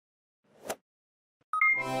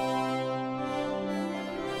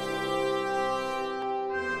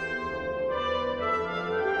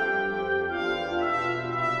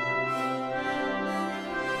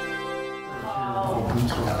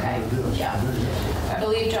Yeah. I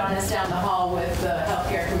believe John is down the hall with the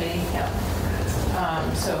healthcare committee. Yep.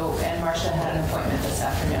 And Marcia had an appointment this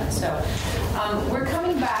afternoon. So we're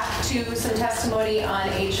coming back to some testimony on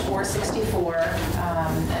H.464,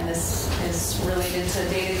 and this is related to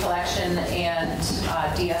data collection and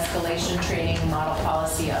de-escalation training, model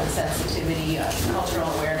policy on sensitivity, cultural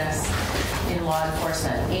awareness in law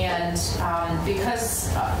enforcement. And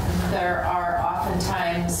because there are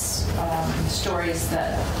oftentimes stories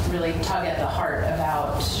that really tug at the heart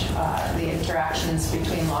about the interactions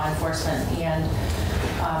between law enforcement and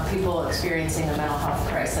people experiencing a mental health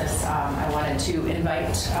crisis, I wanted to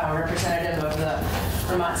invite a representative of the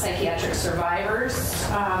Vermont Psychiatric Survivors,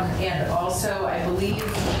 and also I believe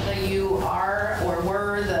that you are or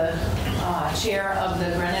were the chair of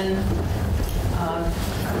the Brennan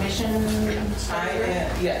Commission? I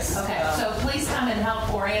am, yes. Okay, so please come and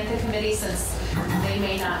help orient the committee since they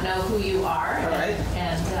may not know who you are. All right.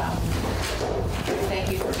 And thank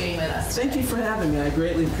you for being with us. Thank you for having me. I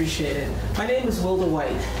greatly appreciate it. My name is Wilda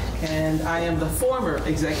White, and I am the former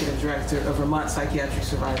executive director of Vermont Psychiatric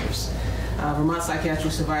Survivors. Vermont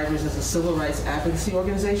Psychiatric Survivors is a civil rights advocacy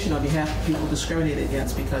organization on behalf of people discriminated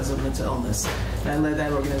against because of mental illness. And I led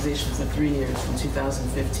that organization for 3 years, from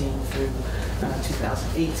 2015 through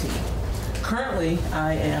 2018. Currently,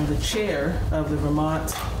 I am the chair of the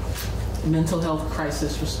Vermont Mental Health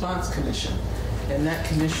Crisis Response Commission. And that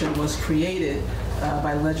commission was created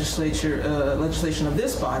by legislation of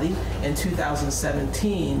this body in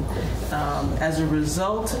 2017 as a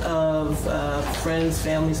result of friends,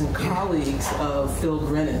 families, and colleagues of Phil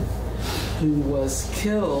Grennan, who was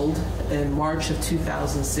killed in March of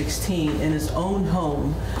 2016 in his own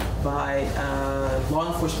home by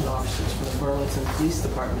law enforcement officers from the Burlington Police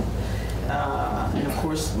Department. And of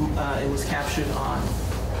course, it was captured on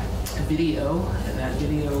video, and that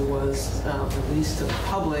video was released to the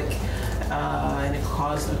public, and it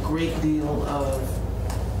caused a great deal of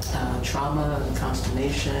trauma and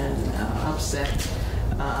consternation, upset,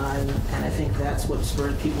 and I think that's what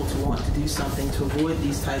spurred people to want to do something to avoid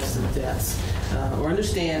these types of deaths, or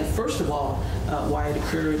understand, first of all, why it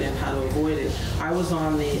occurred and how to avoid it. I was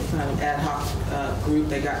on the ad hoc group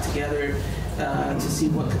that got together to see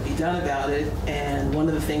what could be done about it, and one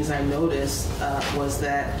of the things I noticed was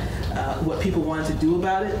that what people wanted to do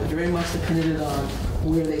about it very much depended on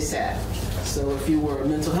where they sat. So if you were a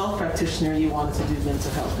mental health practitioner, you wanted to do mental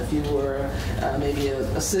health. If you were maybe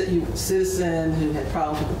a citizen who had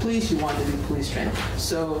problems with the police, you wanted to do police training.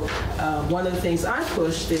 So one of the things I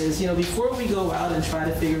pushed is, before we go out and try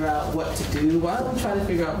to figure out what to do, why don't we try to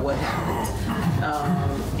figure out what happened?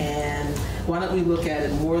 And why don't we look at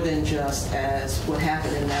it more than just as what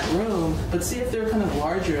happened in that room, but see if there are kind of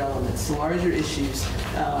larger elements, larger issues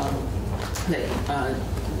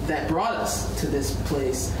that brought us to this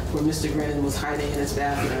place where Mr. Grennan was hiding in his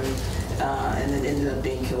bathroom and then ended up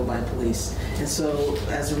being killed by police. And so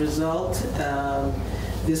as a result,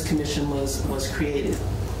 this commission was created.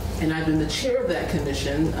 And I've been the chair of that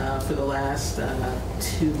commission for the last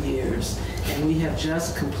 2 years. And we have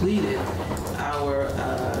just completed our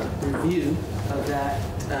review of that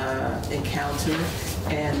encounter,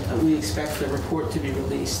 and we expect the report to be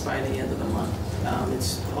released by the end of the month.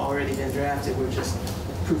 It's already been drafted. We're just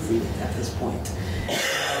proofreading at this point.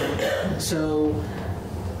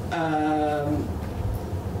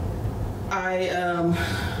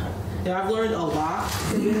 I've learned a lot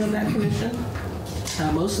from being on that commission.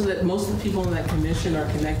 Most of the people in that commission are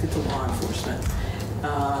connected to law enforcement.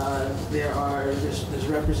 There's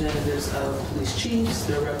representatives of police chiefs,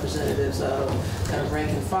 there are representatives of kind of rank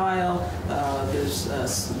and file, there's a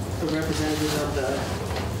representative of the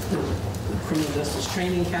Criminal Justice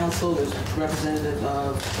Training Council, there's a representative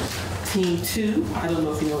of Team 2. I don't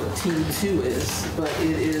know if you know what Team 2 is, but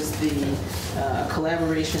it is the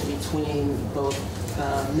collaboration between both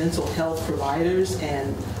mental health providers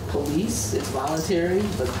and police. It's voluntary,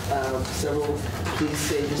 but several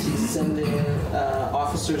police agencies send their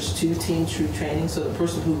officers to Team 2 training. So the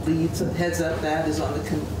person who heads up that is on the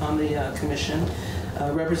commission.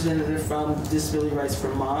 Representative from Disability Rights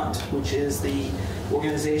Vermont, which is the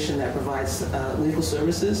organization that provides legal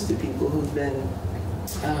services to people who've been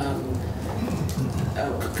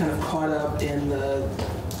kind of caught up in the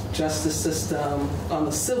justice system on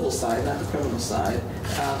the civil side, not the criminal side,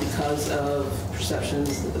 because of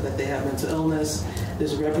perceptions that they have mental illness.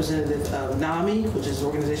 There's a representative of NAMI, which is an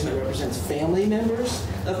organization that represents family members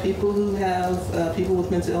of people who have people with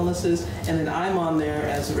mental illnesses, and then I'm on there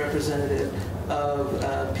as a representative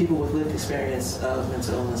of people with lived experience of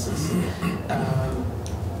mental illnesses.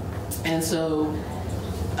 And so,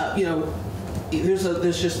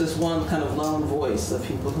 there's just this one kind of lone voice of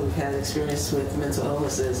people who've had experience with mental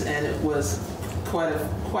illnesses, and it was quite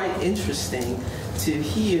interesting to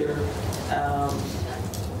hear,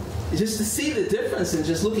 just to see the difference in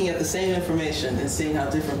just looking at the same information and seeing how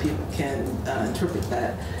different people can interpret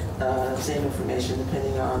that same information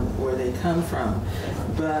depending on where they come from.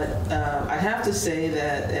 But I have to say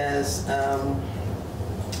that as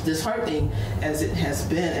disheartening as it has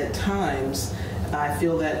been at times, I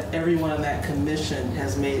feel that everyone on that commission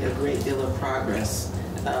has made a great deal of progress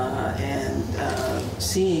and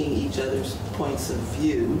seeing each other's points of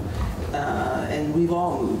view, and we've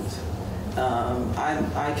all moved.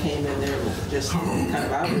 I came in there just kind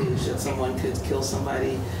of outraged that someone could kill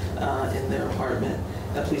somebody in their apartment.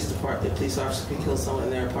 A police officer could kill someone in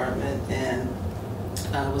their apartment, and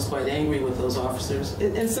I was quite angry with those officers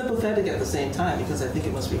and sympathetic at the same time, because I think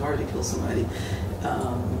it must be hard to kill somebody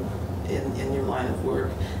in your line of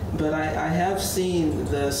work. But I have seen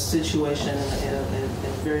the situation in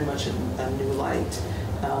very much a new light.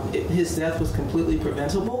 His death was completely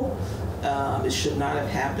preventable. It should not have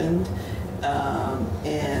happened.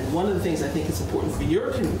 And one of the things I think is important for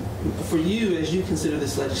you as you consider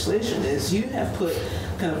this legislation is you have put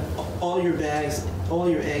kind of all your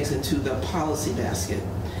eggs into the policy basket.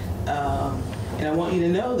 And I want you to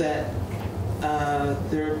know that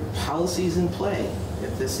there are policies in play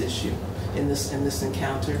at this issue, in this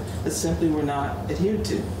encounter, that simply were not adhered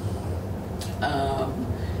to.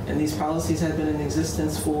 And these policies had been in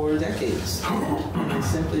existence for decades, and they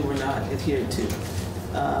simply were not adhered to.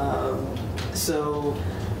 So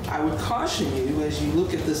I would caution you, as you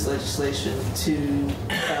look at this legislation, to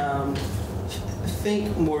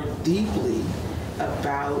think more deeply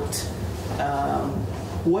about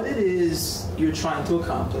what it is you're trying to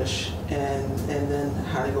accomplish, and then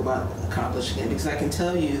how to go about accomplishing it. Because I can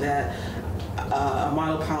tell you that a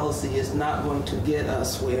model policy is not going to get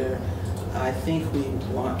us where I think we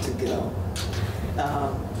want to go.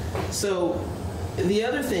 So the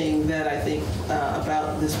other thing that I think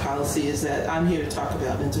about this policy is that I'm here to talk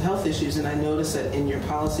about mental health issues, and I notice that in your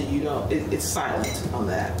policy it's silent on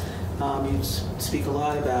that. You speak a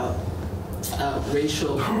lot about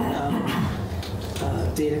racial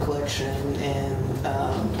data collection,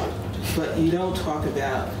 but you don't talk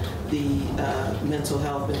about the mental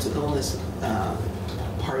illness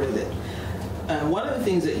part of it. One of the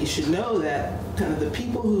things that you should know, that kind of the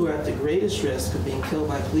people who are at the greatest risk of being killed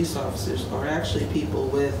by police officers are actually people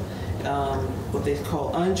with what they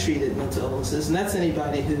call untreated mental illnesses, and that's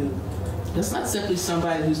that's not simply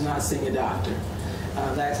somebody who's not seeing a doctor.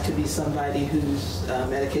 That could be somebody whose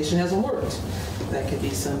medication hasn't worked. That could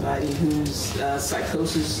be somebody whose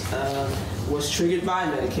psychosis was triggered by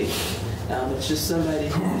medication. It's just somebody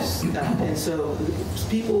who's, and so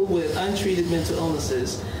people with untreated mental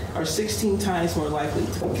illnesses are 16 times more likely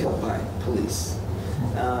to be killed by police.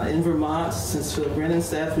 In Vermont, since Phil Brennan's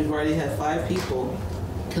death, we've already had 5 people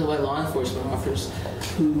killed by law enforcement officers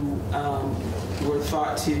who were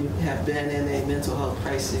thought to have been in a mental health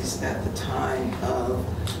crisis at the time of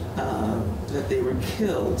that they were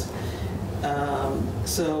killed.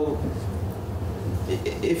 So,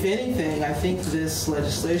 if anything, I think this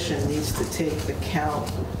legislation needs to take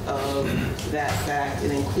account of that fact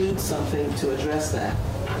and include something to address that.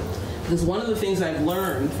 Because one of the things I've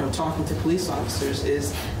learned from talking to police officers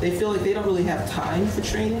is they feel like they don't really have time for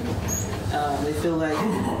training. They feel like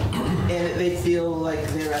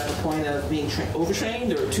they're at the point of being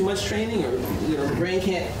overtrained or too much training, or the brain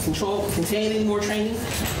can't contain any more training,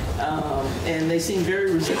 and they seem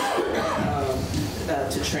very resistant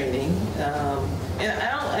to training.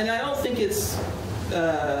 And I don't think it's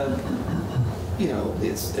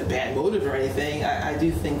it's a bad motive or anything. I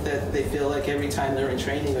do think that they feel like every time they're in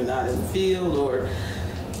training, they're not in the field, or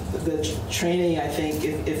the training, I think,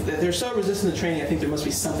 if they're so resistant to training, I think there must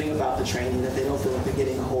be something about the training that they don't feel like they're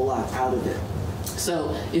getting a whole lot out of it.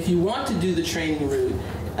 So if you want to do the training route,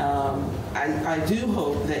 I do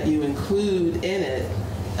hope that you include in it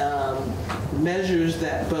measures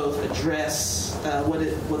that both address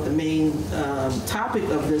what the main topic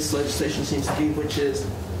of this legislation seems to be, which is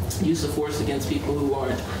use of force against people who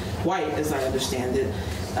aren't white, as I understand it.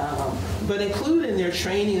 But include in their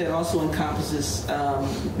training that also encompasses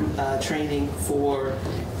training for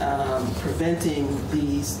preventing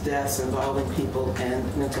these deaths involving people and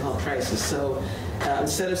mental health crisis. So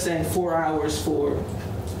instead of saying 4 hours for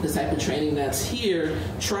the type of training that's here,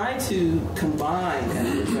 try to combine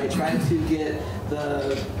efforts, right? Try to get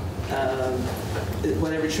the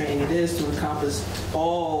whatever training it is, to encompass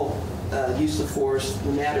all use of force,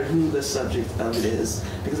 no matter who the subject of it is,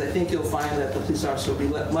 because I think you'll find that the police officer will be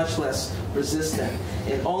much less resistant,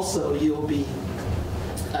 and also you'll be,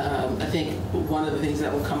 I think one of the things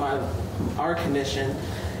that will come out of our commission,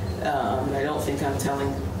 and I don't think I'm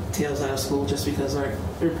telling tales out of school just because our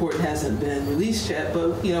report hasn't been released yet,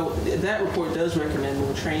 but that report does recommend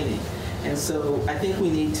more training. And so I think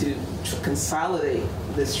we need to consolidate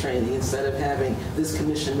this training instead of having this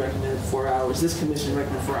commission recommend 4 hours, this commission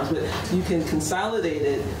recommend 4 hours. But you can consolidate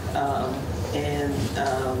it and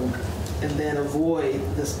then avoid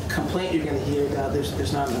this complaint you're going to hear about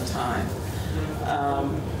there's not enough time.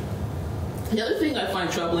 The other thing I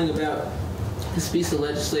find troubling about this piece of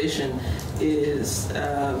legislation is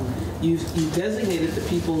you've designated the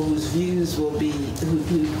people whose views will be,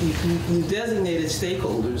 you've designated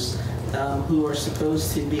stakeholders who are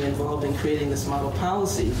supposed to be involved in creating this model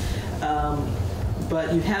policy,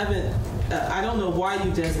 but you haven't, I don't know why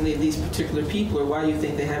you designate these particular people or why you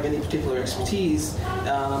think they have any particular expertise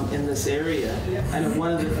in this area. I know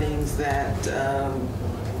one of the things that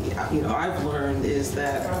I've learned is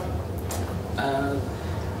that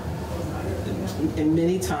and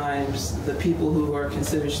many times the people who are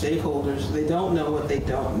considered stakeholders, they don't know what they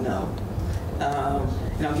don't know.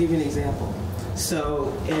 And I'll give you an example.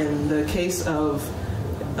 So in the case of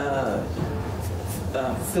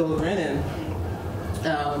Phil Brennan,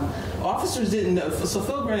 officers didn't know. So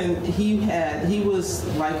Phil Brennan, he was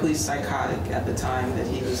likely psychotic at the time that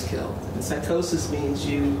he was killed. And psychosis means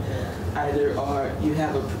you either you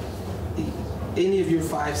have any of your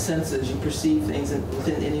 5 senses, you perceive things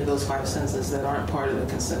within any of those 5 senses that aren't part of the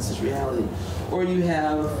consensus reality, or you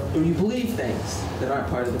believe things that aren't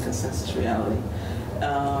part of the consensus reality.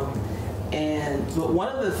 But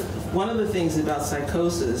one of the things about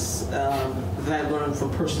psychosis that I learned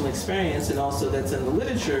from personal experience, and also that's in the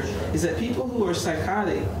literature, is that people who are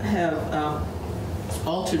psychotic have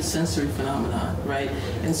altered sensory phenomena, right?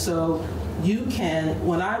 And so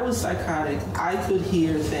when I was psychotic, I could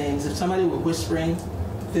hear things. If somebody were whispering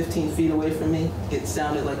 15 feet away from me, it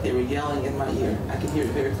sounded like they were yelling in my ear. I could hear it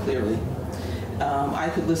very clearly. I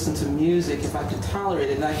could listen to music if I could tolerate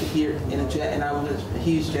it, and I could hear and I was a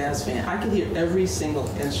huge jazz fan. I could hear every single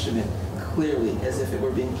instrument clearly as if it were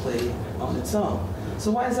being played on its own. So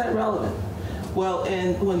why is that relevant? Well,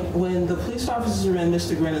 and when the police officers were in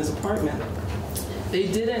Mr. Grennan's apartment, they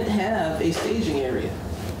didn't have a staging area.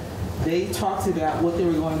 They talked about what they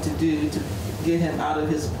were going to do to get him out of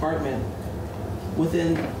his apartment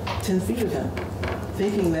within 10 feet of him,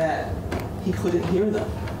 thinking that he couldn't hear them.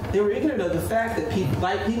 They were ignorant of the fact that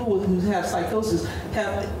people who have psychosis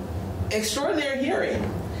have extraordinary hearing.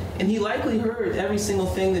 And he likely heard every single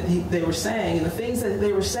thing that they were saying, and the things that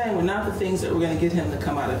they were saying were not the things that were going to get him to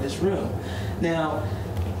come out of his room. Now,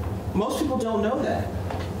 most people don't know that.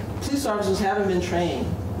 Police officers haven't been trained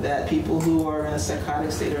that people who are in a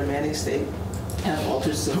psychotic state or a manic state have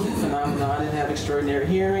altered sensory phenomenon and have extraordinary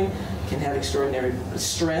hearing, can have extraordinary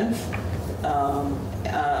strength.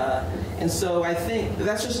 And so I think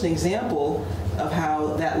that's just an example of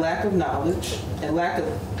how that lack of knowledge, and lack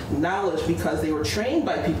of knowledge because they were trained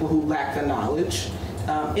by people who lacked the knowledge,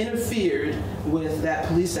 interfered with that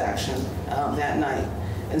police action that night.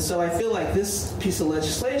 And so I feel like this piece of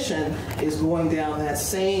legislation is going down that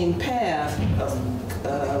same path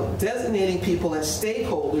of designating people as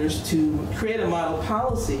stakeholders to create a model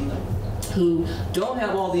policy who don't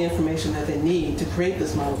have all the information that they need to create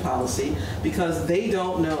this model policy because they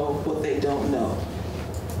don't know what they don't know.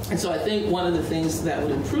 And so I think one of the things that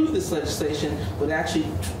would improve this legislation would actually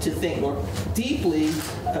to think more deeply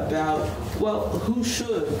about, well, who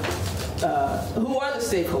are the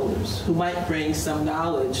stakeholders who might bring some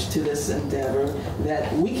knowledge to this endeavor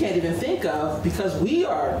that we can't even think of because we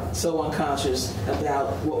are so unconscious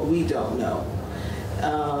about what we don't know.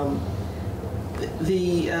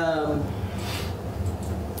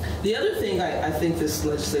 The other thing I think this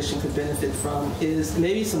legislation could benefit from is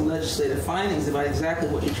maybe some legislative findings about exactly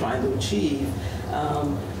what you're trying to achieve,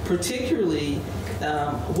 particularly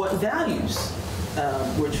what values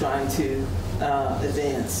we're trying to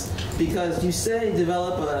advance. Because you say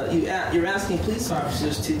you're asking police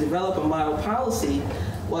officers to develop a model policy.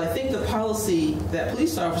 Well, I think the policy that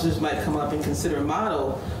police officers might come up and consider a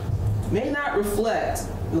model may not reflect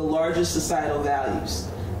the largest societal values.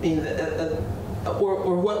 I mean,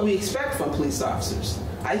 or what we expect from police officers.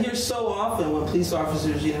 I hear so often when police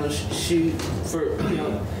officers, shoot for,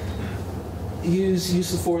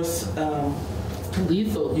 use of force,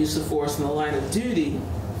 lethal use of force in the line of duty,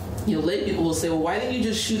 lay people will say, well, why didn't you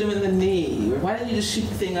just shoot him in the knee? Or why didn't you just shoot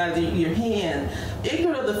the thing out of your hand?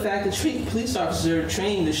 Ignorant of the fact that police officers are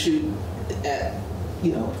trained to shoot at,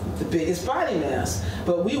 the biggest body mass.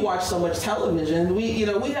 But we watch so much television, we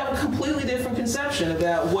have a completely different conception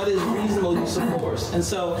about what is reasonable use of force. And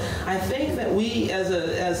so I think that we as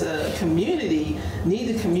a community need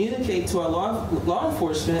to communicate to our law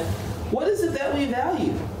enforcement, what is it that we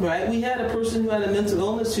value, right? We had a person who had a mental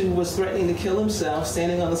illness who was threatening to kill himself,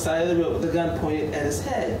 standing on the side of the road with a gun pointed at his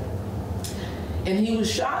head. And he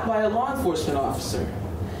was shot by a law enforcement officer.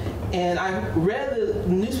 And I read the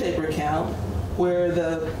newspaper account where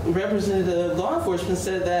the representative of law enforcement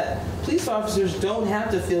said that police officers don't have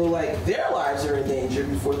to feel like their lives are in danger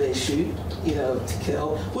before they shoot, to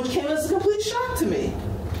kill, which came as a complete shock to me.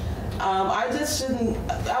 I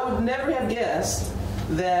would never have guessed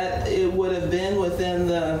that it would have been within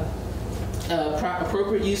the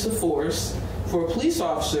appropriate use of force for a police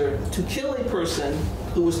officer to kill a person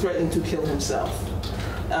who was threatening to kill himself.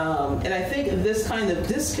 And I think this kind of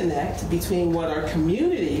disconnect between what our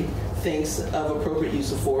community thinks of appropriate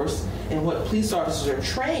use of force and what police officers are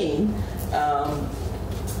trained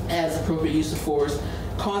as appropriate use of force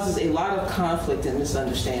causes a lot of conflict and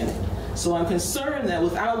misunderstanding. So I'm concerned that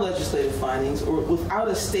without legislative findings or without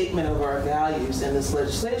a statement of our values in this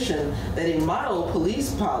legislation, that a model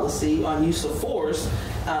police policy on use of force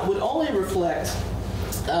would only reflect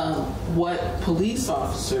what police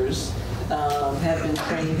officers have been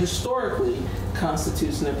trained historically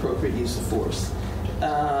constitutes an appropriate use of force.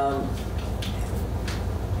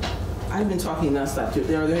 I've been talking nonstop. Are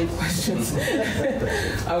there any questions?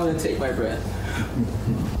 I'm going to take my breath.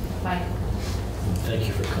 Mike. Thank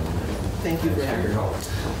you for coming. Thank you for having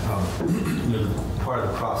me. Part of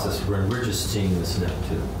the process we're just seeing this now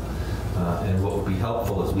too. And what would be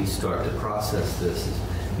helpful as we start to process this is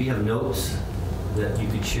if you have notes that you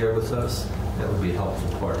could share with us, that would be a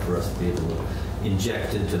helpful part for us to be able to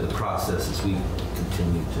inject into the process as we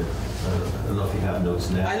continue to. I don't know if you have notes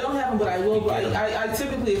now. I don't have them, but I will. I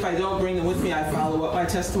typically, if I don't bring them with me, I follow up my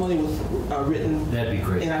testimony with written. That'd be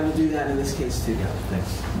great. And I will do that in this case too. Yeah,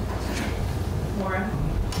 thanks. Maura?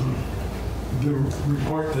 The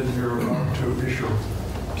report that you're about to issue,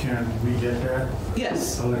 can we get that?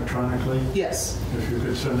 Yes. Electronically? Yes. If you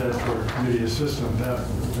could send that to our committee assistant, then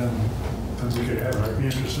we could have it. I'd be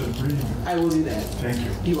interested in reading it. I will do that. Thank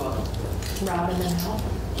you. You're welcome. Rob and then Hal?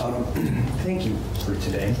 Thank you for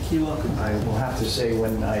today. You're welcome. I will have to say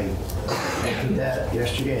when I did that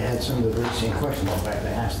yesterday, I had some of the very same questions. In fact, I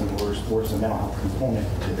asked them where's the mental health component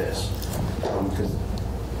to this? Because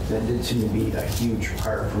that did seem to be a huge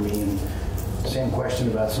part for me. And same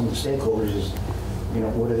question about some of the stakeholders is,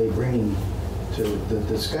 what are they bringing to the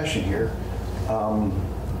discussion here? A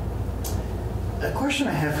question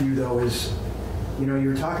I have for you, though, is,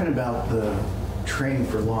 you're talking about the training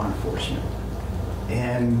for law enforcement.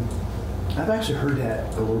 And I've actually heard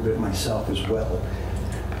that a little bit myself as well.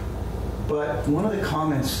 But one of the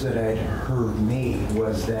comments that I'd heard made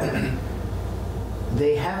was that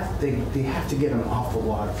they have to get an awful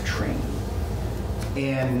lot of training.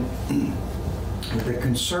 And the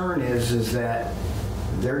concern is that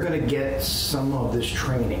they're going to get some of this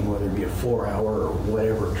training, whether it be a 4-hour or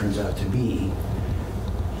whatever it turns out to be,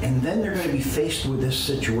 and then they're going to be faced with this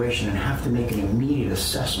situation and have to make an immediate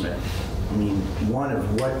assessment. I mean, one of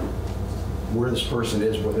where this person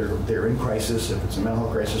is, whether they're in crisis, if it's a mental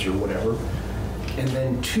health crisis or whatever, and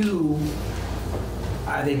then two,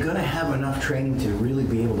 are they going to have enough training to really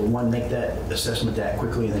be able to, one, make that assessment that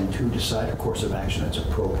quickly, and then two, decide a course of action that's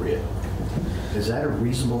appropriate? Is that a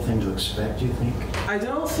reasonable thing to expect, do you think? I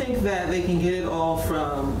don't think that they can get it all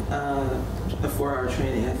from a 4-hour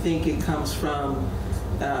training. I think it comes from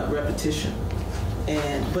repetition.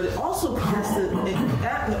 But it also has to,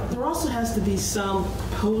 there also has to be some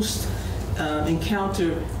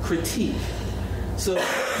post-encounter critique. So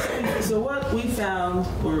what we found,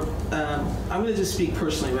 or I'm going to just speak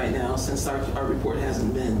personally right now since our report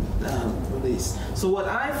hasn't been released. So what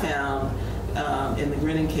I found in the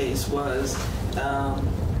Grinning case was,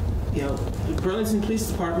 the Burlington Police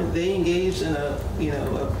Department, they engaged in a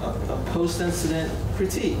post-incident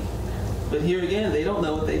critique. But here again, they don't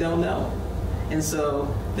know what they don't know. And so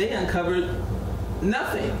they uncovered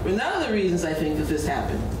nothing, for none of the reasons I think that this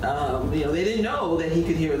happened. They didn't know that he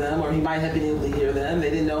could hear them, or he might have been able to hear them.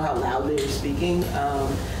 They didn't know how loud they were speaking.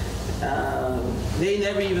 They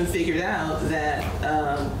never even figured out that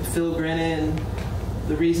Phil Grinning,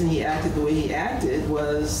 the reason he acted the way he acted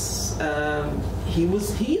was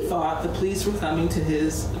he thought the police were coming to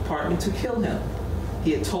his apartment to kill him.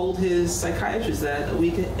 He had told his psychiatrist that a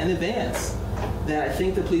week in advance. that I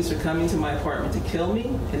think the police are coming to my apartment to kill me,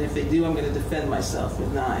 and if they do, I'm going to defend myself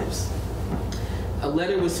with knives. A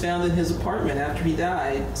letter was found in his apartment after he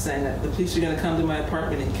died saying that the police are going to come to my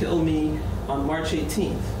apartment and kill me on March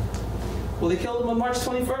 18th. Well, they killed him on March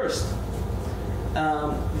 21st.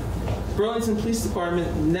 Burlington Police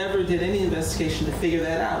Department never did any investigation to figure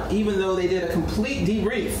that out, even though they did a complete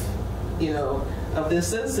debrief, of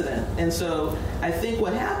this incident. And so I think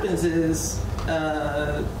what happens is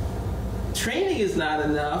training is not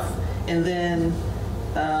enough, and then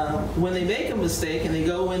when they make a mistake and they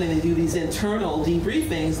go in and they do these internal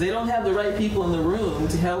debriefings, they don't have the right people in the room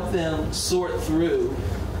to help them sort through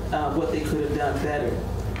what they could have done better.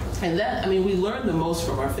 And that, we learn the most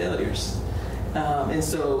from our failures. And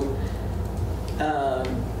so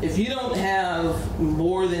if you don't have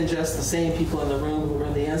more than just the same people in the room who were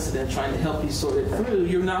in the incident trying to help you sort it through,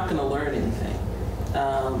 you're not going to learn anything.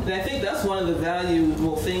 And I think that's one of the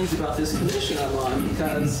valuable things about this commission on law,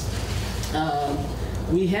 because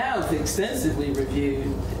we have extensively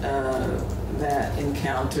reviewed that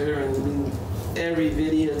encounter, and every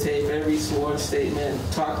videotape, every sworn statement,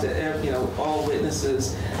 talked to all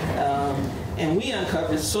witnesses, and we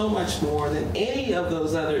uncovered so much more than any of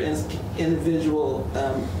those other individual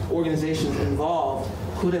organizations involved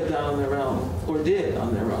could have done on their own or did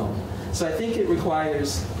on their own. So I think it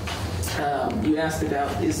requires, you asked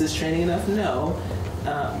about, is this training enough? No.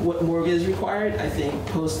 What more is required? I think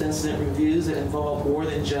post-incident reviews that involve more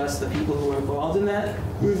than just the people who are involved in that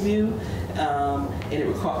review, and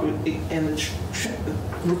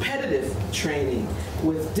repetitive training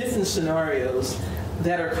with different scenarios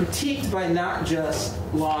that are critiqued by not just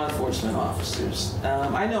law enforcement officers.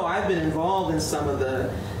 I know I've been involved in some of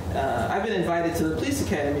the, I've been invited to the police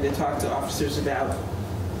academy to talk to officers about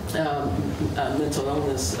mental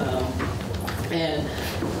illness, and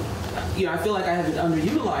I feel like I have been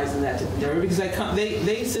underutilized in that endeavor, because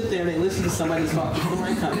they sit there and they listen to somebody talk before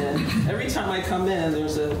I come in. Every time I come in,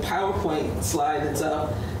 there's a PowerPoint slide that's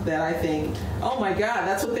up that I think, oh my God,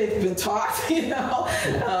 that's what they've been taught,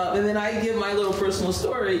 and then I give my little personal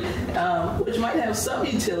story, which might have some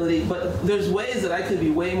utility, but there's ways that I could be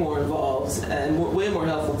way more involved and way more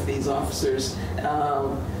helpful to these officers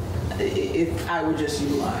if I were just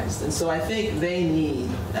utilized. And so I think they need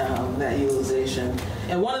that utilization.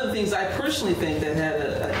 And one of the things I personally think that had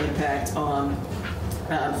an impact on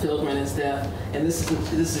Phil Grennan's death, and this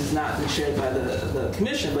is not been shared by the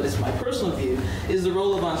commission, but it's my personal view, is the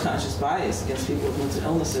role of unconscious bias against people with mental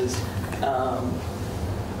illnesses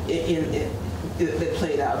that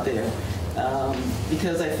played out there.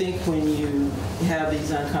 Because I think when you have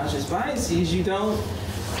these unconscious biases, you don't,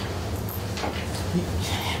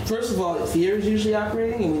 first of all, fear is usually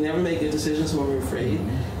operating, and we never make good decisions when we're afraid.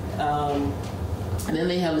 And then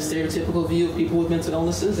they have a stereotypical view of people with mental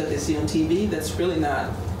illnesses that they see on TV. That's really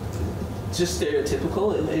not just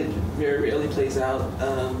stereotypical. It very rarely plays out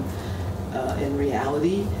in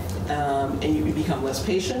reality. And you become less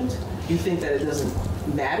patient. You think that it doesn't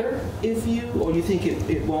matter or you think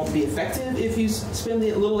it won't be effective if you spend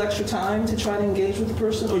a little extra time to try to engage with the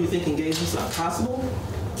person, or you think engagement's not possible.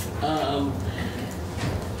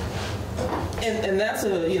 And that's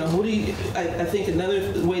I think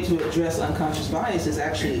another way to address unconscious bias is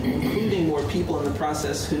actually including more people in the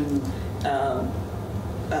process who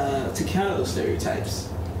to counter those stereotypes.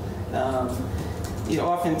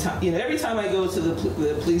 Oftentimes, every time I go to the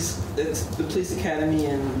police academy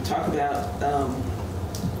and talk about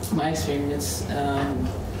my experience,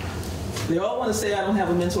 they all want to say I don't have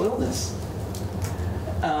a mental illness.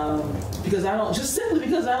 Because simply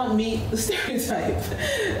because I don't meet the stereotype.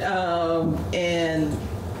 And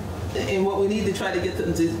what we need to try to get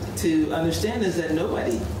them to understand is that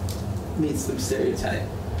nobody meets the stereotype,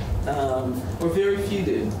 or very few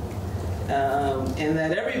do. And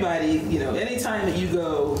that everybody, anytime that you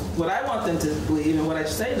go, what I want them to believe and what I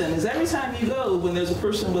say to them is every time you go, when there's a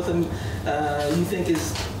person with you think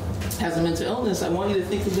has a mental illness, I want you to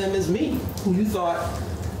think of them as me, who you thought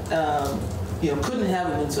couldn't have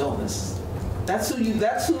a mental illness. That's who's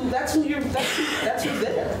there.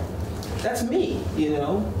 That's me,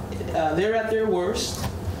 They're at their worst,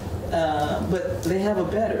 but they have a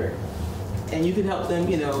better. And you can help them,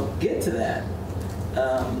 get to that.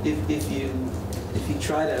 If you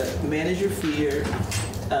try to manage your fear,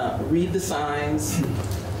 read the signs,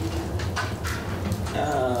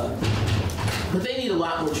 but they need a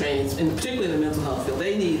lot more training, and particularly in the mental health field,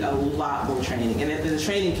 they need a lot more training. And the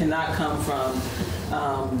training cannot come from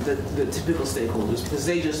the typical stakeholders, because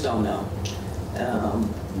they just don't know.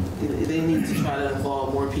 They need to try to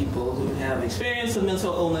involve more people who have experience of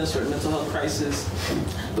mental illness or mental health crisis,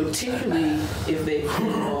 particularly if they've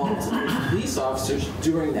involved police officers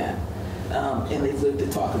during that, and they've lived to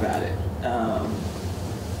talk about it.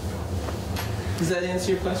 Does that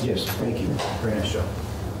answer your question? Yes, thank you. Very nice job.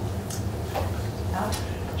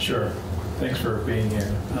 Sure. Thanks for being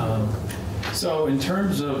here. So in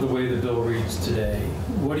terms of the way the bill reads today,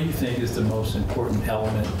 what do you think is the most important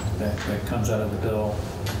element that comes out of the bill?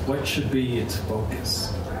 What should be its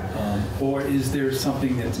focus? Or is there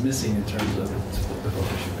something that's missing in terms of what the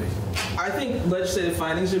focus should be? I think legislative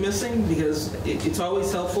findings are missing because it's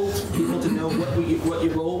always helpful for people to know what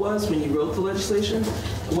your goal was when you wrote the legislation,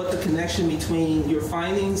 what the connection between your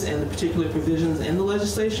findings and the particular provisions in the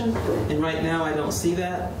legislation. And right now, I don't see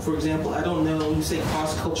that. For example, I don't know, you say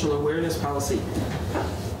cross-cultural awareness policy.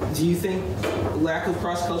 Do you think lack of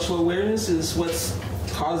cross-cultural awareness is what's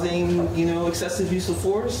causing, excessive use of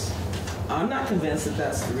force? I'm not convinced that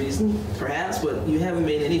that's the reason, perhaps, but you haven't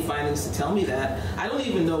made any findings to tell me that. I don't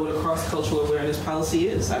even know what a cross-cultural awareness policy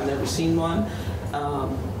is. I've never seen one.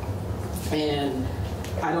 And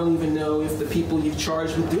I don't even know if the people you've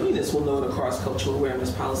charged with doing this will know what a cross-cultural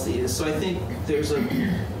awareness policy is. So I think there's a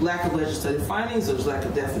lack of legislative findings, there's lack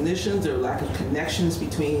of definitions, there's lack of connections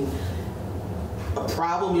between a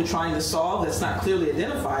problem you're trying to solve that's not clearly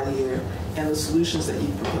identified here and the solutions that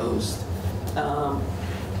you've proposed.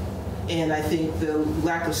 And I think the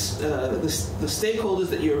lack of the stakeholders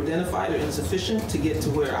that you identified are insufficient to get to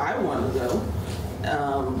where I want to go.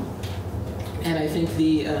 And I think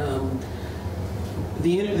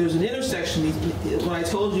there's an intersection. When I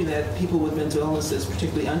told you that people with mental illnesses,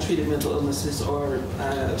 particularly untreated mental illnesses, are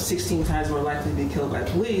 16 times more likely to be killed by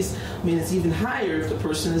police, I mean, it's even higher if the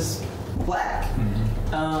person is black.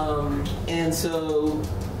 And so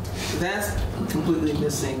that's completely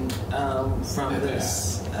missing from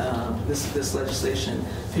this legislation,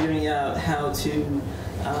 figuring out how to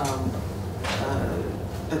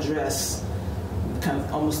address kind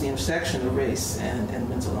of almost the intersection of race and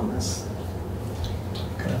mental illness.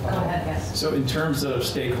 Go ahead, yes. So in terms of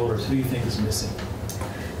stakeholders, who do you think is missing?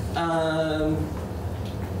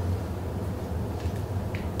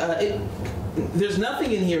 There's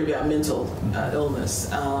nothing in here about mental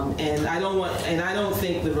illness, and I don't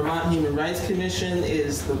think the Vermont Human Rights Commission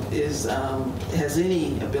has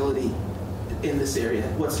any ability in this area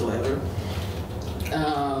whatsoever.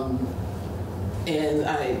 And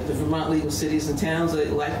the Vermont Legal Cities and Towns,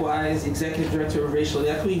 likewise, the Executive Director of Racial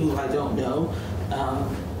Equity, who I don't know,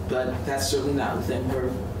 but that's certainly not within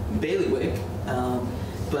her bailiwick.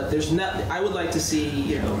 But there's not. I would like to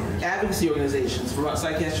see, advocacy organizations, Vermont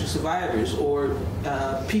Psychiatric Survivors, or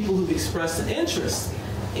people who've expressed an interest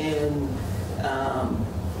in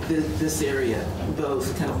this area,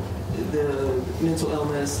 both kind of the mental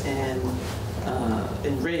illness and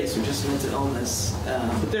race, or just mental illness.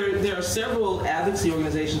 But there are several advocacy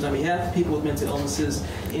organizations on behalf of people with mental illnesses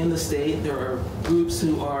in the state. There are groups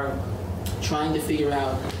who are trying to figure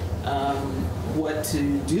out what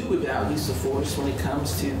to do about use of force when it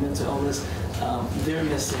comes to mental illness. They're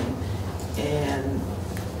missing. And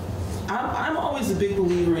I'm always a big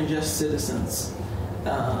believer in just citizens,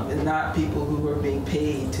 and not people who are being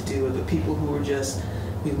paid to do it, but people who are just,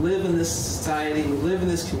 we live in this society, we live in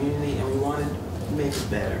this community, and we want to make it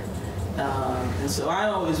better. And so I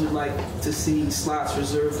always would like to see slots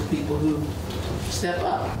reserved for people who step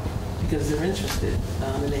up because they're interested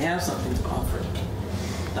and they have something to offer.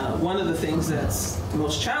 One of the things that's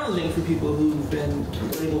most challenging for people who've been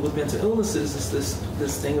labeled with mental illnesses is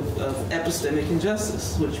this thing of epistemic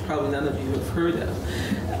injustice, which probably none of you have heard of.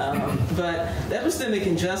 But epistemic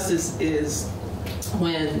injustice is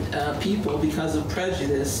when people, because of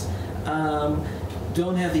prejudice,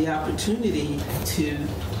 don't have the opportunity to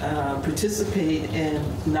participate in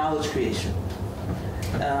knowledge creation.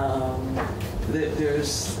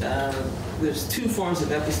 There's two forms of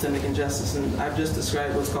epistemic injustice, and I've just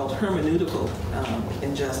described what's called hermeneutical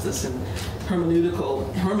injustice. And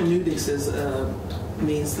hermeneutics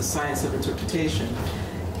means the science of interpretation.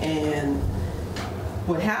 And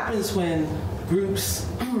what happens when groups,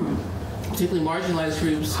 particularly marginalized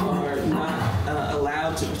groups, are not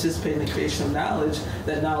allowed to participate in the creation of knowledge,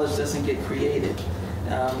 that knowledge doesn't get created.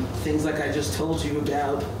 Things like I just told you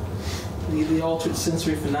about the altered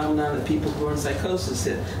sensory phenomenon that people who are in psychosis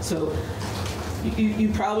hit. So you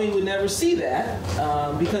probably would never see that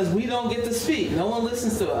because we don't get to speak. No one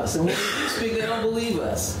listens to us. And when we do speak, they don't believe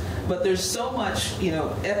us. But there's so much,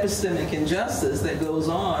 epistemic injustice that goes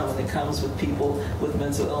on when it comes with people with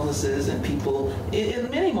mental illnesses and people in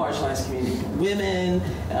many marginalized communities, women,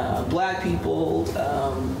 black people,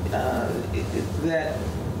 that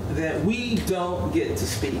we don't get to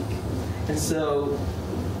speak. And so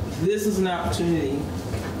this is an opportunity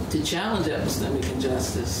to challenge epistemic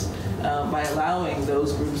injustice by allowing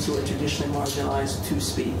those groups who are traditionally marginalized to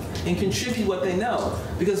speak and contribute what they know.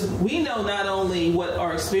 Because we know not only what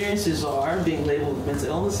our experiences are being labeled with mental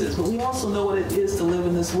illnesses, but we also know what it is to live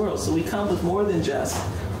in this world. So we come with more than just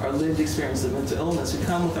our lived experience of mental illness. We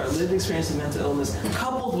come with our lived experience of mental illness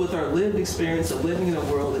coupled with our lived experience of living in a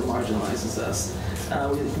world that marginalizes us.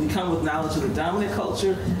 We come with knowledge of the dominant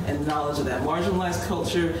culture and knowledge of that marginalized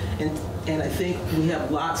culture, and I think we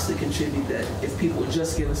have lots to contribute that if people would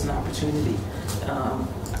just give us an opportunity,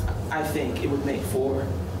 I think it would make for,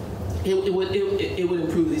 it would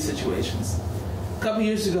improve these situations. A couple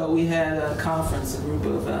years ago, we had a conference, a group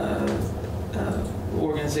of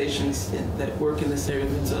organizations that work in this area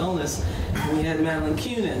of mental illness, and we had Madeline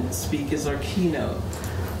Cunin speak as our keynote.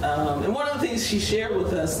 And one of the things she shared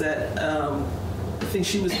with us that I think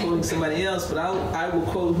she was quoting somebody else, but I will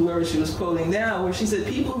quote whoever she was quoting now, where she said,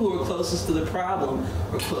 people who are closest to the problem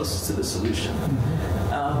are closest to the solution.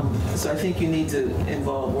 So I think you need to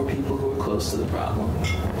involve more people who are close to the problem.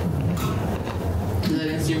 Does that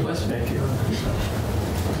answer your question? Thank you.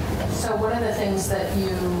 So one of the things that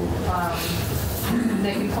you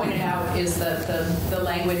pointed out is that the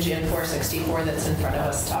language in 464 that's in front of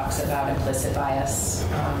us talks about implicit bias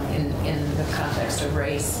in the context of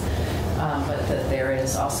race, but that there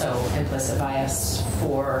is also implicit bias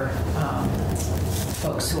for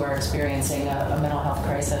folks who are experiencing a mental health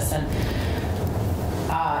crisis. And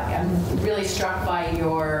I'm really struck by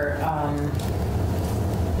your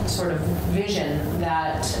sort of vision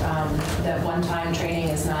that that one-time training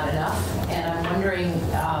is not enough, and I'm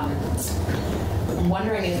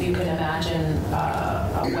wondering if you can imagine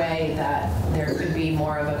a way that there could be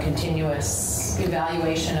more of a continuous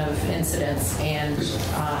evaluation of incidents and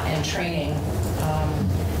training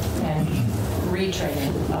and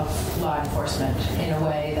retraining of law enforcement in a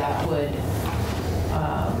way that would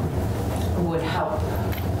help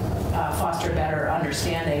foster better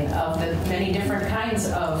understanding of the many different kinds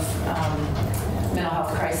of mental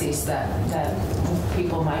health crises that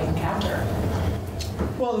people might encounter.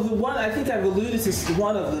 Well, the one I think I've alluded to,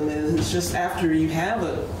 one of them is just after you have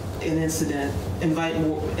an incident, invite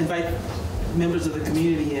members of the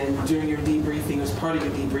community in during your debriefing, as part of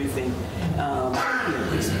your debriefing,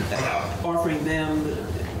 offering them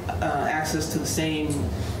access to the same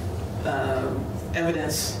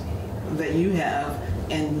evidence that you have,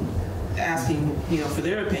 and asking for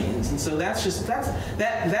their opinions. And so that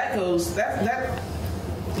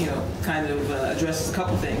kind of addresses a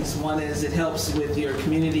couple things. One is it helps with your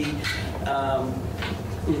community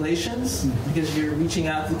relations, because you're reaching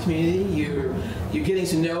out to the community, you're getting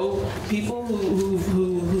to know people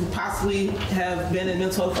who possibly have been in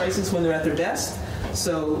mental health crisis when they're at their best.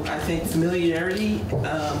 So I think familiarity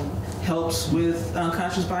helps with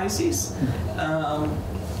unconscious biases.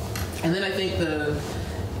 And then I think the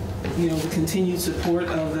continued support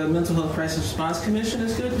of the Mental Health Crisis Response Commission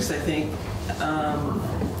is good, because I think,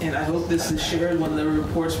 and I hope this is shared when the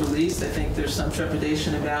report's released, I think there's some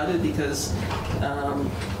trepidation about it because,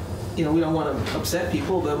 we don't want to upset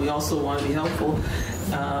people, but we also want to be helpful.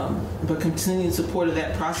 But continued support of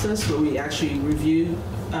that process where we actually review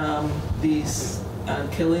these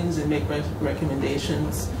killings and make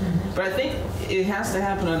recommendations. But I think it has to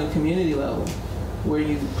happen on a community level, where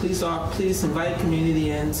you please invite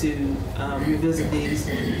community in to revisit these,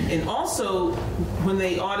 and also when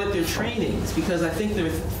they audit their trainings, because I think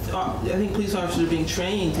police officers are being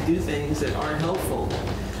trained to do things that aren't helpful.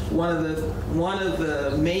 One of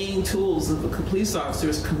the main tools of a police officer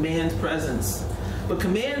is command presence, but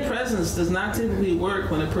command presence does not typically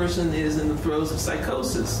work when a person is in the throes of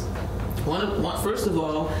psychosis. First of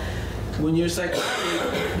all, when you're psychotic,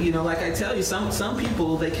 like I tell you, some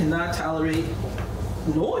people, they cannot tolerate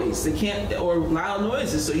noise. They can't, or loud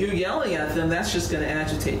noises. So you're yelling at them, that's just going to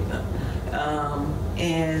agitate them.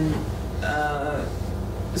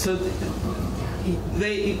 So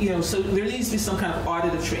there needs to be some kind of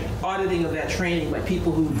auditing of that training by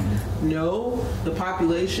people who know the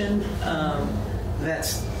population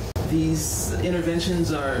that these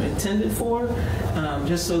interventions are intended for,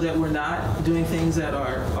 just so that we're not doing things that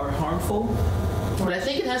are harmful. But I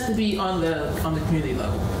think it has to be on the community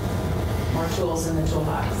level. More tools in the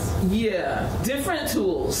toolbox. Yeah, different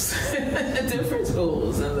tools, different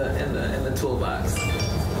tools in the toolbox.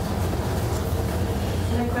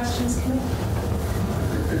 Any questions, Kim?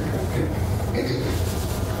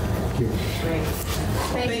 Great.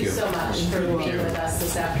 Thank you so much for being with us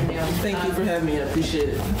this afternoon. Thank you for having me. I appreciate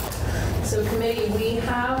it. So committee, we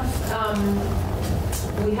have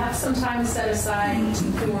some time set aside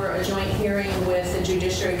for a joint hearing with the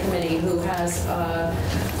Judiciary Committee, who has a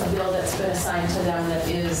bill that's been assigned to them that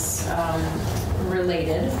is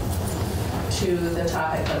related to the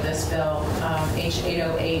topic of this bill.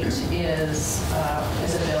 H.464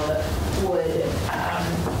 is a bill that would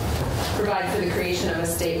provide for the creation of a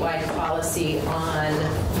statewide policy on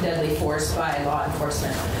deadly force by law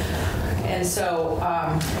enforcement. And so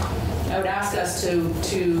I would ask us to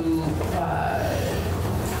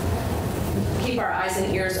keep our eyes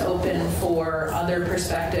and ears open for other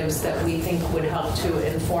perspectives that we think would help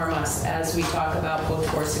to inform us as we talk about both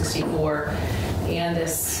 464 and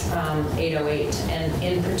this 808. And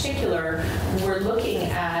in particular, we're looking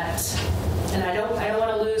at, and I don't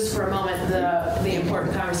want to lose for a moment the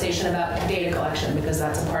important conversation about data collection, because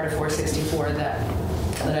that's a part of 464 that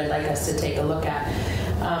I'd like us to take a look at.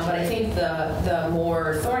 But I think the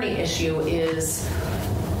more thorny issue is,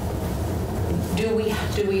 do we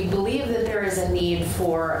believe that there is a need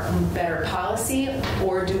for better policy,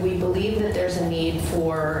 or do we believe that there's a need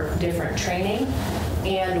for different training?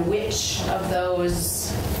 And which of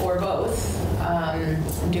those, or both,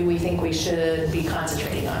 do we think we should be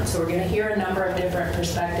concentrating on? So we're going to hear a number of different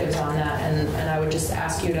perspectives on that, and I would just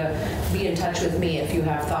ask you to be in touch with me if you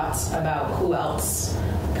have thoughts about who else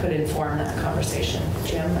could inform that conversation.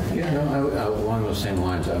 Jim? Yeah, no, along those same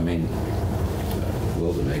lines, I mean,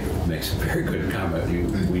 Wilda makes a very good comment.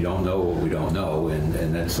 We don't know what we don't know,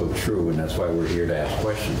 and that's so true, and that's why we're here to ask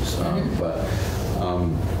questions.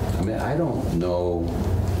 I mean, I don't know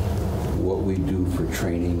what we do for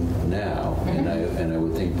training now, and I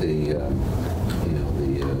would think the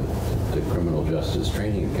Criminal Justice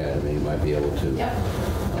Training Academy might be able to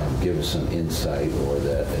give us some insight, or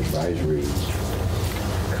that advisory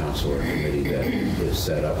council or committee that is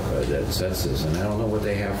set up that sets this, and I don't know what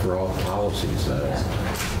they have for all policies.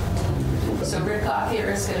 So Rick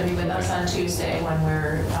Gauthier is going to be with us on Tuesday when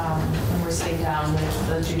we're sitting down with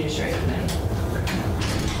the Judiciary Committee.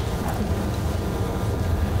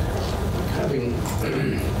 Having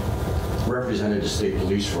represented the state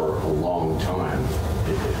police for a long time,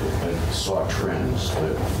 I saw trends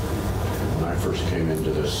that when I first came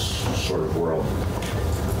into this sort of world,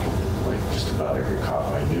 like just about every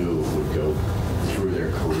cop I knew would go through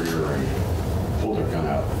their career and pull their gun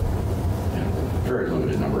out a very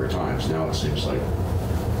limited number of times. Now it seems like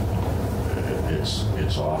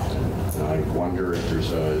it's often. And I wonder if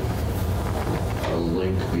there's a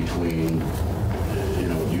link between,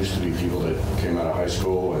 it used to be people that came out of high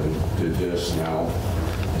school and did this. Now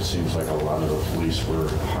it seems like a lot of the police were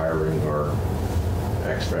hiring our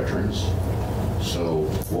ex-veterans. So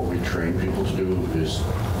what we train people to do is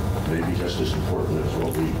maybe just as important as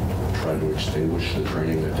what we try to extinguish the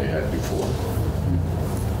training that they had before.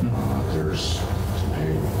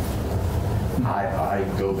 I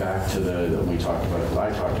go back to I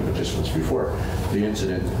talked about this once before. The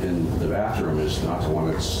incident in the bathroom is not the one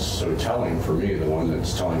that's so telling for me. The one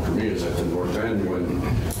that's telling for me is at the North End, when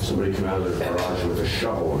somebody came out of their garage with a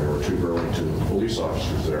shovel, and there were two Burlington police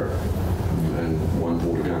officers there. And one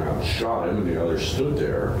pulled a gun out and shot him, and the other stood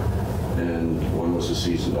there. And one was a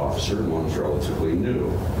seasoned officer, and one was relatively new.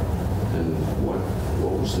 And what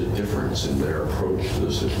was the difference in their approach to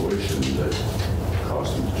the situation that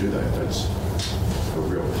caused them to do that? That's a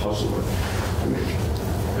real puzzler to me.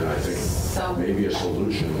 And I think maybe a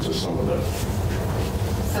solution to some of the...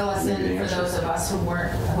 Fill us in for those of us who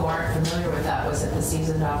aren't familiar with that. Was it the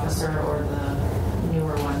seasoned officer or the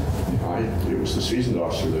newer one? It was the seasoned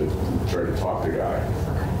officer that tried to talk the guy.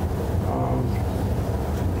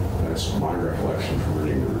 That's my recollection from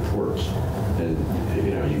reading the reports. And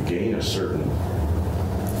you gain a certain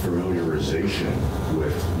familiarization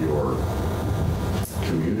with your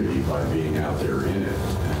community by being out there in it.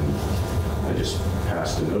 And I just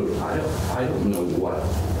passed a note. I don't know what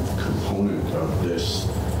component of this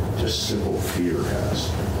just simple fear has,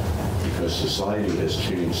 because society has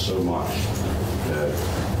changed so much that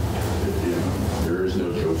there is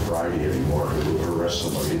no Joe Friday anymore who arrests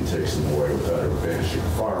somebody and takes them away without ever banishing a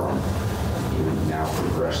firearm. We've now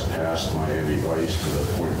progressed past Miami Vice to the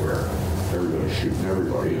point where everybody's shooting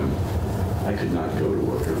everybody, and I could not go to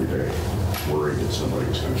work every day worried that somebody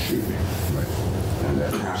was going to shoot me. Right. And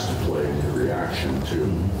that has to play in your reaction to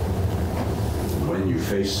when you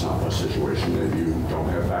face a situation that you don't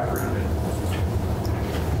have background in.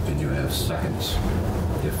 And you have seconds,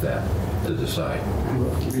 if that, to decide.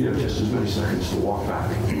 You have just as many seconds to walk back.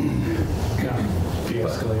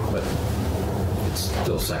 De-escalate. But it's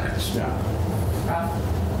still seconds. Yeah.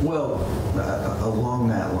 Well, along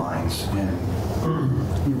that lines, and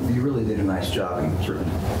you really did a nice job and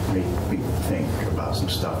certainly made me think about some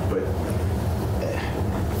stuff, but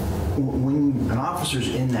when an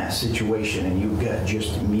officer's in that situation and you've got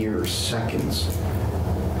just mere seconds,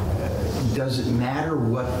 does it matter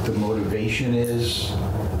what the motivation is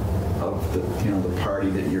of the party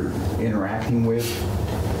that you're interacting with?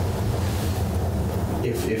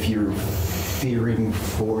 If you're fearing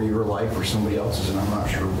for your life or somebody else's, and I'm not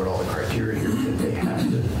sure what all the criteria that they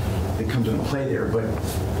have that comes into play there, but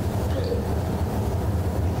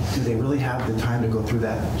do they really have the time to go through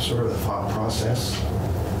that sort of a thought process?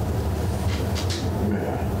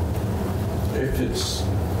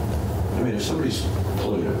 If somebody's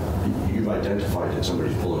pulling you've identified that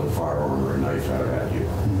somebody's pulling a firearm or a knife out at you.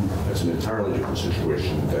 That's an entirely different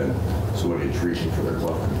situation than somebody that's reaching for their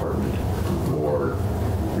glove compartment or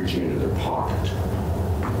reaching into their pocket.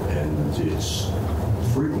 And it's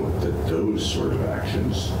frequent that those sort of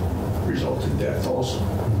actions result in death also.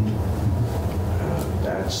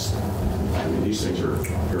 These things are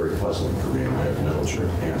very puzzling for me, and I have no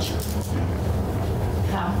answer.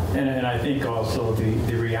 And I think also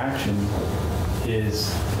the reaction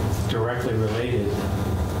is directly related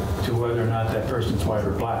to whether or not that person's white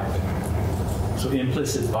or black. So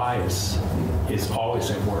implicit bias is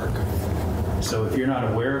always at work. So if you're not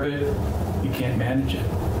aware of it, you can't manage it.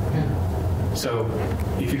 So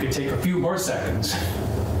if you could take a few more seconds,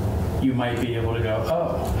 you might be able to go,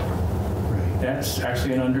 oh, that's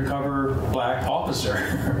actually an undercover black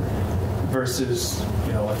officer versus,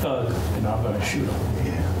 a thug, and I'm going to shoot him.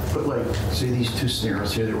 Yeah, but say these two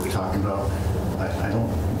scenarios here that we're talking about,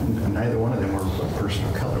 neither one of them were a person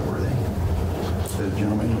of color, were they? The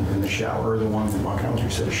gentleman in the shower, the one walking out, you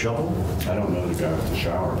said a shovel? I don't know the guy with the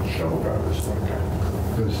shower. The shovel guy was what guy?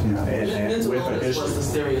 Mental illness was the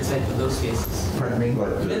stereotype in those cases. Pardon me?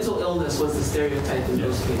 Mental illness was the stereotype in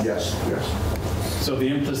those cases. Yes. So the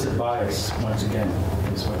implicit bias, once again,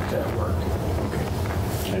 is what's at work. Okay.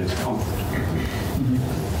 And it's comfort.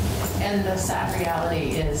 And the sad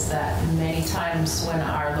reality is that many times when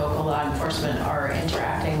our local law enforcement are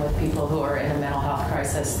interacting with people who are in a mental health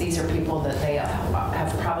crisis, these are people that they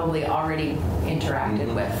have probably already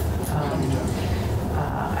interacted with.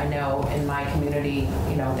 I know in my community,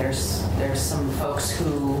 there's some folks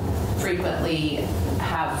who frequently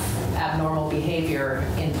have abnormal behavior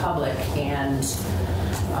in public, and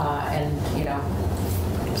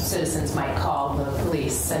citizens might call the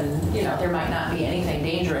police, and there might not be anything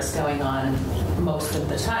dangerous going on most of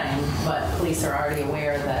the time, but police are already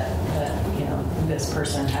aware that this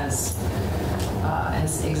person has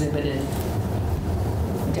exhibited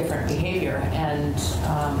different behavior, and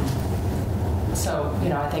so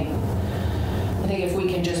I think if we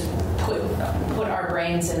can just put our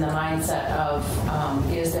brains in the mindset of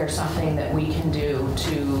is there something that we can do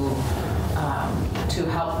to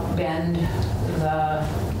help bend the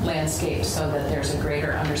landscape so that there's a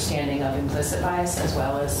greater understanding of implicit bias as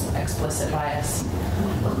well as explicit bias.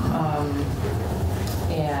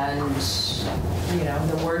 And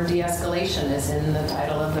the word de-escalation is in the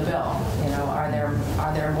title of the bill.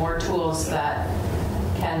 Are there more tools that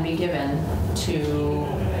can be given to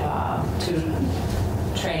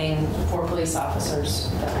training for police officers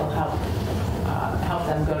that will help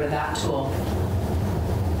them go to that tool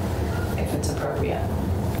if it's appropriate.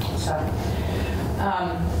 So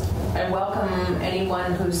I welcome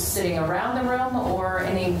anyone who's sitting around the room or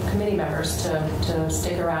any committee members to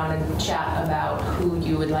stick around and chat about who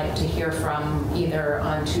you would like to hear from either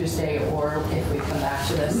on Tuesday or if we come back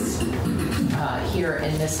to this here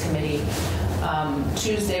in this committee.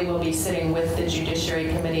 Tuesday we'll be sitting with the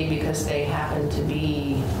Judiciary Committee because they happen to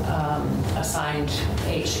be assigned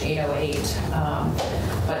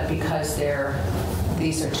H.464, but because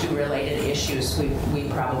these are two related issues, we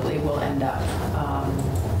probably will end up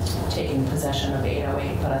taking possession of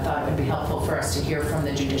 808, but I thought it would be helpful for us to hear from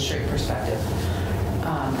the judiciary perspective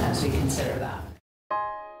as we consider that.